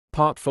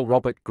Part for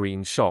Robert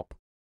Green shop.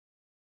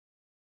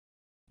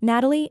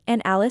 Natalie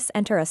and Alice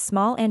enter a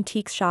small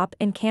antique shop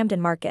in Camden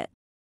Market.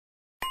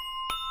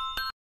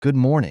 Good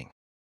morning.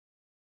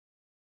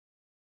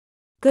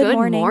 Good Good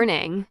morning.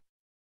 morning.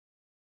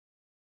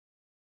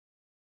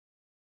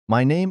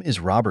 My name is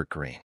Robert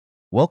Green.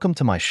 Welcome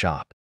to my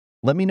shop.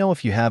 Let me know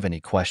if you have any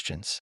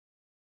questions.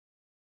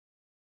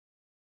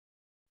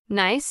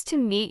 Nice to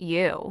meet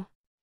you.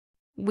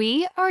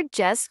 We are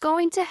just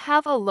going to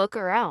have a look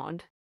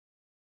around.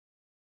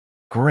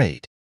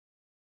 Great.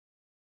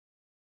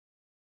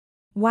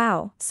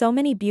 Wow, so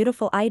many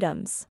beautiful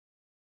items.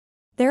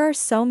 There are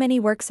so many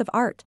works of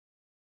art.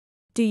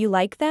 Do you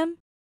like them?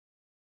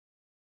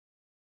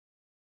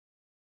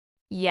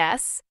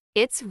 Yes,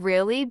 it's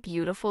really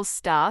beautiful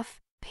stuff.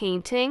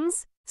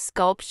 Paintings,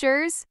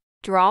 sculptures,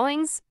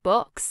 drawings,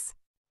 books,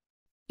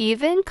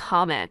 even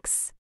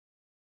comics.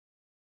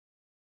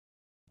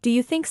 Do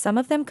you think some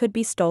of them could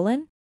be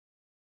stolen?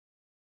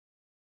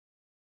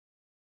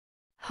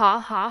 Ha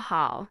ha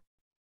ha.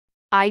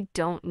 I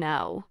don't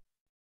know.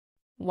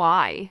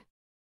 Why?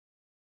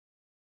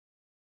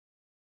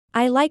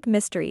 I like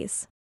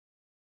mysteries.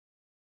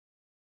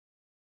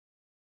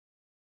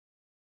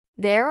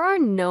 There are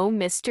no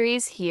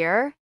mysteries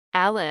here,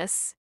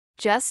 Alice.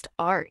 Just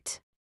art.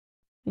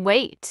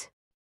 Wait.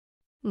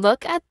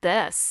 Look at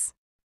this.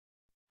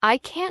 I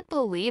can't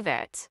believe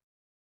it.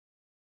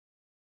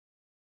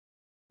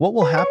 What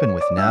will happen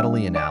with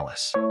Natalie and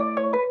Alice?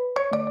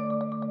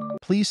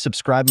 Please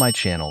subscribe my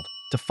channel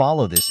to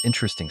follow this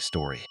interesting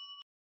story.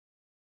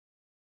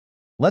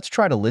 Let's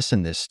try to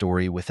listen this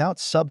story without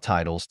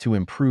subtitles to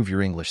improve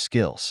your English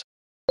skills.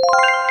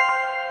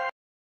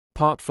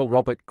 Part for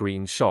Robert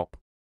Green shop.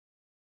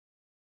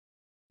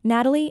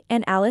 Natalie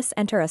and Alice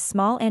enter a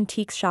small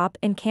antique shop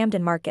in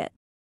Camden Market.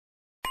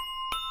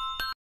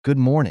 Good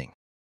morning.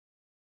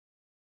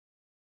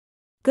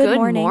 Good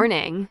morning.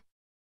 morning.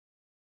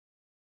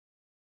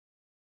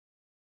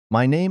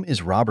 My name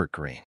is Robert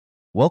Green.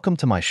 Welcome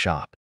to my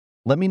shop.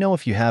 Let me know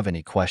if you have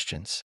any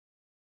questions.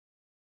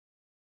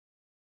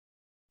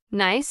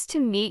 Nice to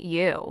meet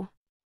you.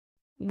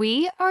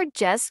 We are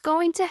just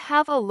going to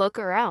have a look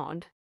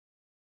around.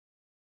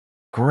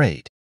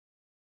 Great.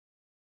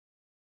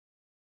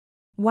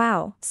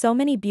 Wow, so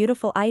many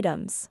beautiful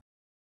items.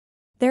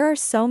 There are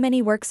so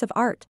many works of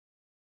art.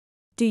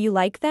 Do you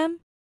like them?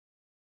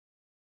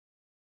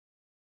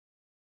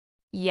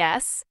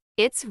 Yes,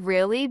 it's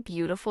really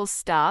beautiful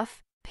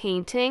stuff.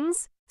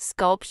 Paintings,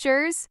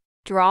 sculptures,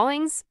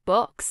 drawings,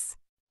 books,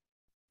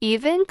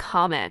 even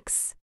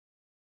comics.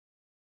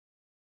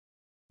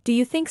 Do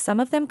you think some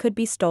of them could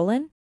be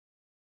stolen?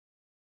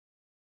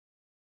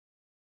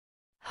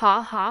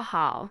 Ha ha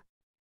ha.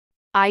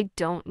 I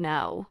don't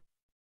know.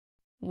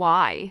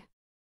 Why?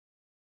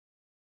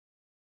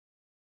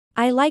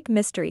 I like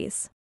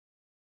mysteries.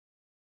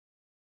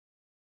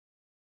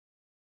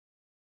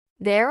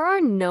 There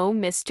are no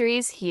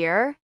mysteries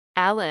here,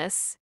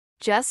 Alice.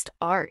 Just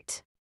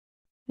art.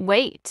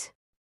 Wait.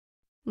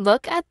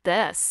 Look at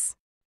this.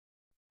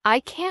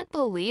 I can't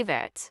believe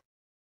it.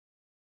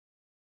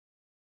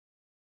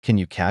 Can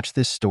you catch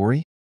this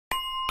story?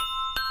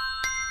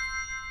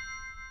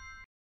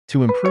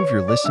 To improve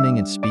your listening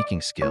and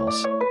speaking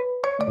skills,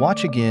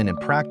 watch again and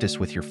practice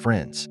with your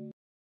friends.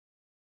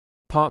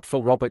 Part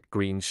for Robert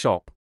Green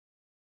shop.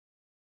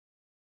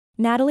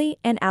 Natalie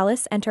and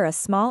Alice enter a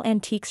small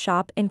antique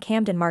shop in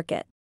Camden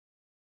Market.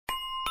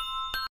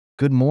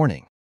 Good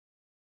morning.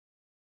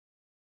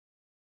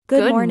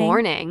 Good morning.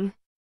 morning.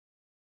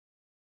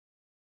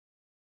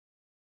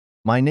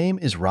 My name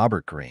is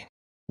Robert Green.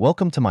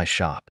 Welcome to my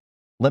shop.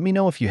 Let me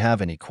know if you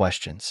have any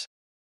questions.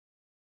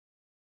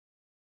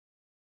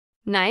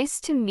 Nice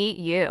to meet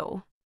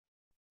you.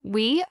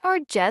 We are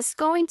just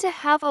going to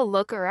have a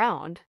look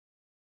around.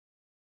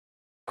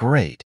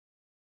 Great.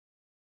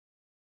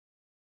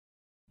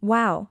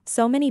 Wow,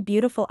 so many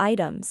beautiful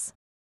items.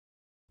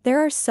 There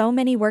are so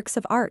many works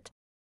of art.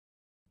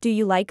 Do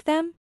you like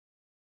them?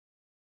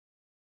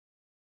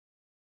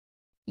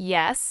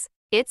 Yes,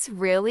 it's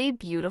really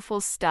beautiful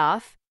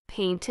stuff.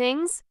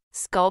 Paintings,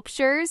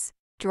 sculptures,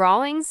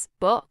 drawings,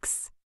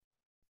 books,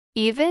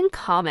 even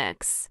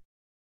comics.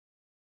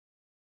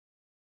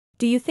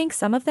 Do you think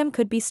some of them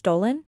could be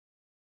stolen?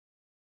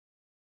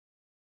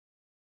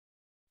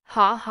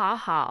 Ha ha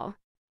ha.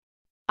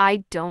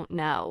 I don't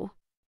know.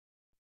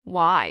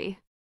 Why?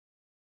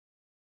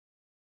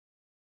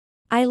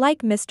 I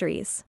like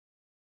mysteries.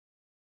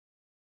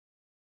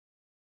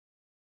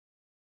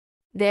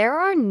 There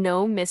are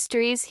no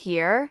mysteries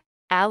here,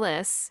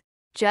 Alice.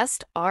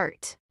 Just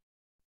art.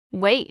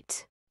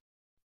 Wait.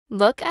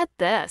 Look at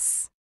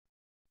this.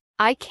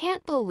 I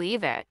can't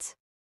believe it.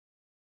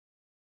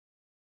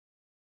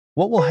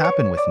 What will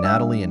happen with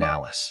Natalie and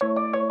Alice?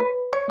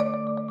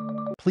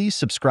 Please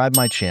subscribe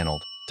my channel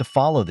to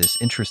follow this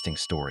interesting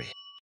story.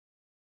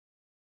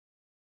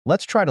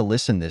 Let's try to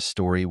listen this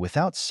story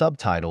without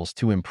subtitles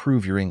to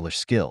improve your English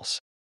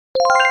skills.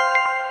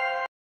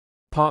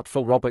 Part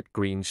for Robert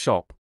Green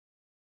shop.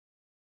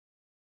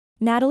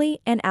 Natalie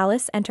and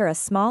Alice enter a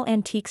small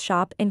antique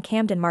shop in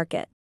Camden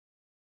Market.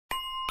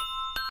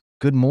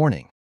 Good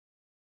morning.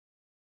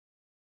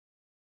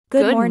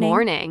 Good morning.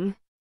 morning.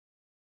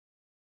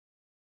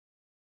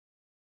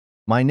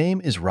 My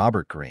name is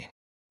Robert Green.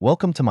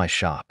 Welcome to my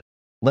shop.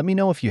 Let me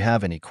know if you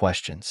have any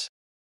questions.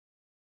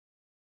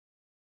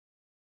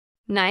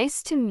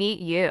 Nice to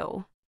meet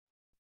you.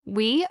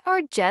 We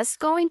are just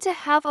going to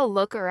have a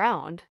look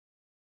around.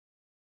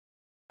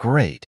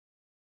 Great.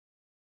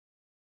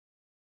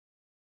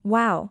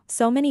 Wow,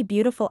 so many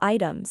beautiful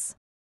items.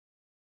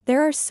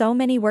 There are so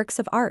many works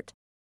of art.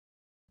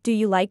 Do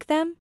you like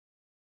them?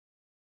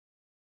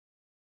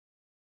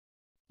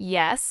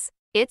 Yes,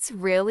 it's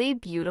really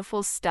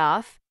beautiful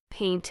stuff.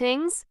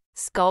 Paintings,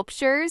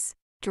 sculptures,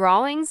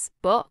 drawings,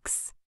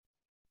 books,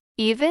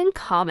 even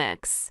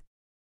comics.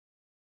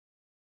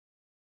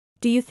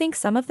 Do you think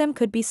some of them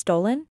could be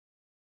stolen?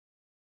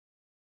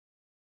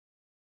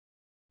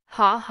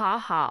 Ha ha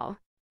ha.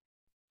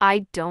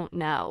 I don't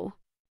know.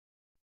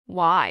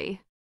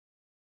 Why?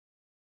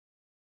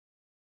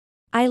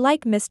 I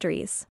like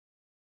mysteries.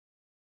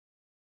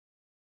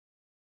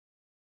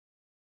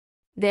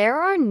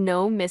 There are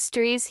no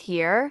mysteries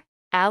here,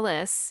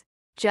 Alice.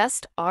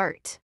 Just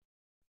art.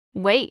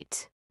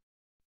 Wait.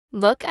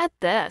 Look at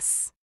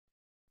this.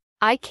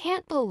 I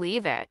can't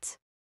believe it.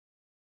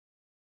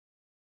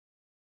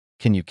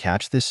 Can you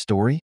catch this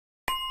story?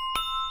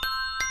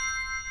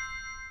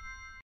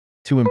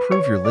 To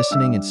improve your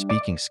listening and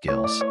speaking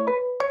skills,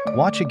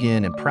 watch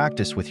again and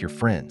practice with your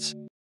friends.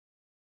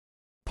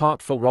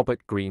 Part for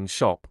Robert Green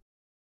shop.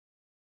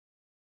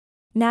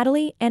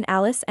 Natalie and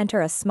Alice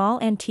enter a small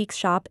antique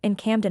shop in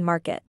Camden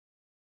Market.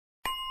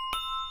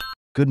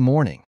 Good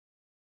morning.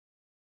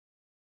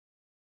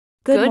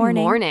 Good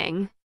morning.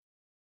 morning.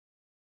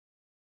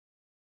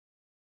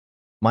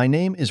 My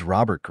name is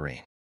Robert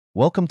Green.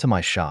 Welcome to my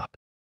shop.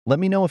 Let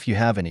me know if you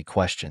have any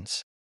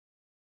questions.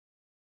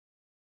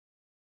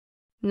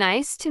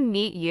 Nice to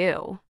meet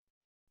you.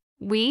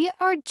 We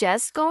are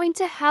just going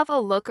to have a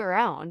look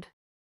around.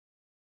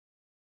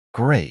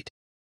 Great.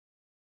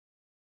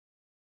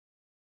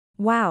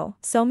 Wow,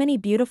 so many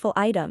beautiful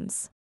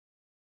items.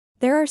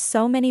 There are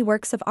so many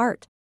works of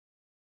art.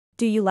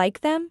 Do you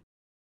like them?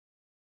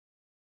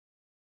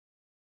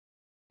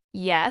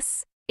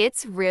 Yes,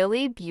 it's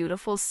really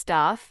beautiful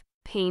stuff.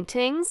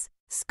 Paintings,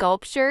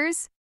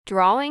 sculptures,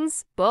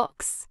 drawings,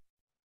 books,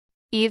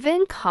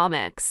 even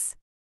comics.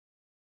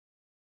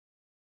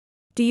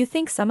 Do you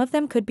think some of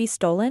them could be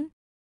stolen?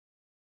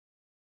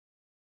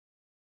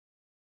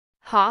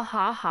 Ha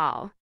ha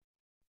ha.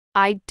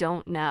 I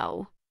don't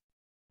know.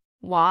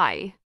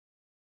 Why?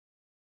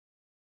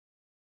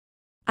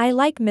 I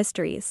like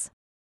mysteries.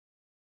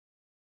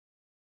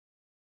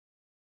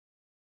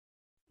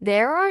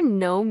 There are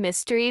no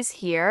mysteries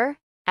here,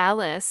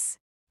 Alice.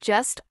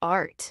 Just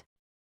art.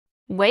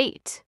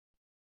 Wait.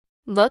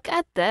 Look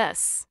at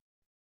this.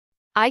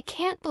 I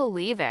can't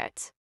believe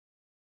it.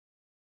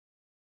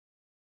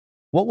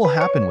 What will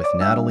happen with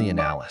Natalie and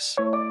Alice?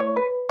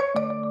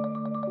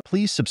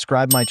 Please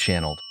subscribe my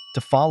channel to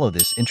follow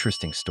this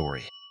interesting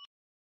story.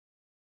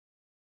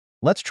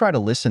 Let's try to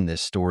listen this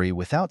story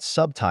without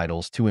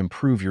subtitles to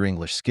improve your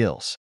English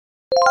skills.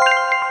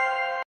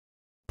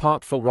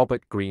 Part for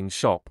Robert Green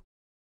shop.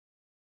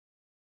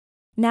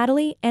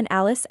 Natalie and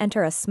Alice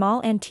enter a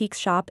small antique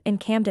shop in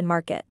Camden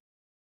Market.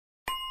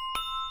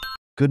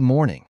 Good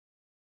morning.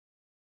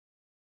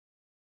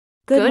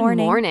 Good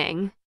morning.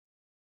 morning.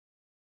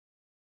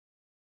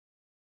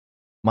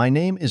 My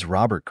name is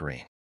Robert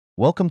Green.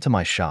 Welcome to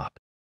my shop.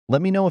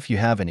 Let me know if you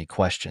have any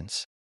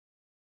questions.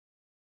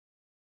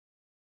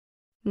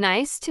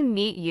 Nice to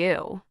meet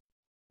you.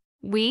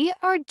 We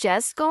are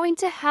just going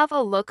to have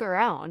a look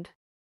around.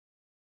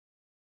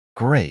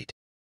 Great.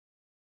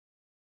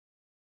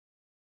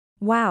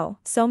 Wow,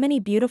 so many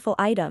beautiful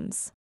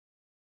items.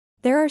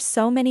 There are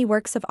so many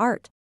works of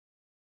art.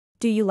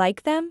 Do you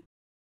like them?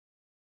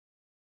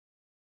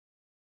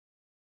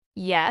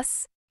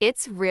 Yes,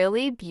 it's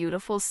really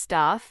beautiful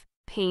stuff.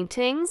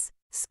 Paintings,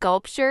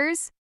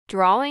 sculptures,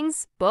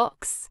 drawings,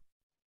 books,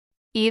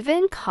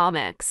 even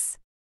comics.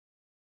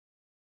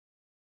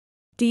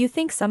 Do you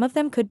think some of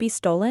them could be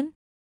stolen?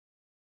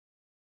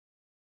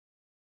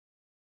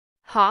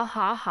 Ha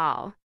ha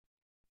ha.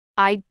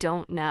 I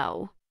don't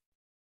know.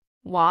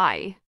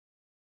 Why?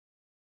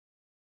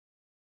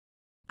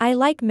 I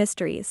like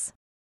mysteries.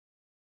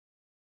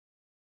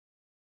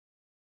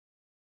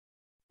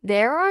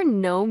 There are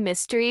no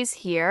mysteries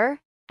here,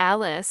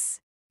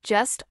 Alice.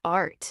 Just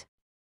art.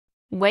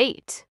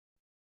 Wait.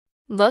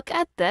 Look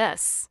at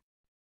this.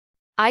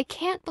 I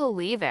can't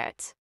believe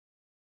it.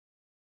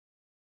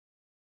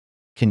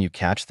 Can you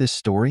catch this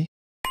story?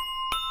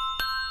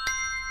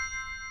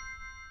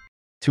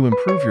 To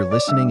improve your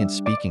listening and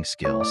speaking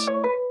skills,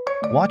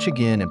 watch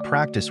again and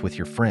practice with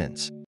your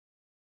friends.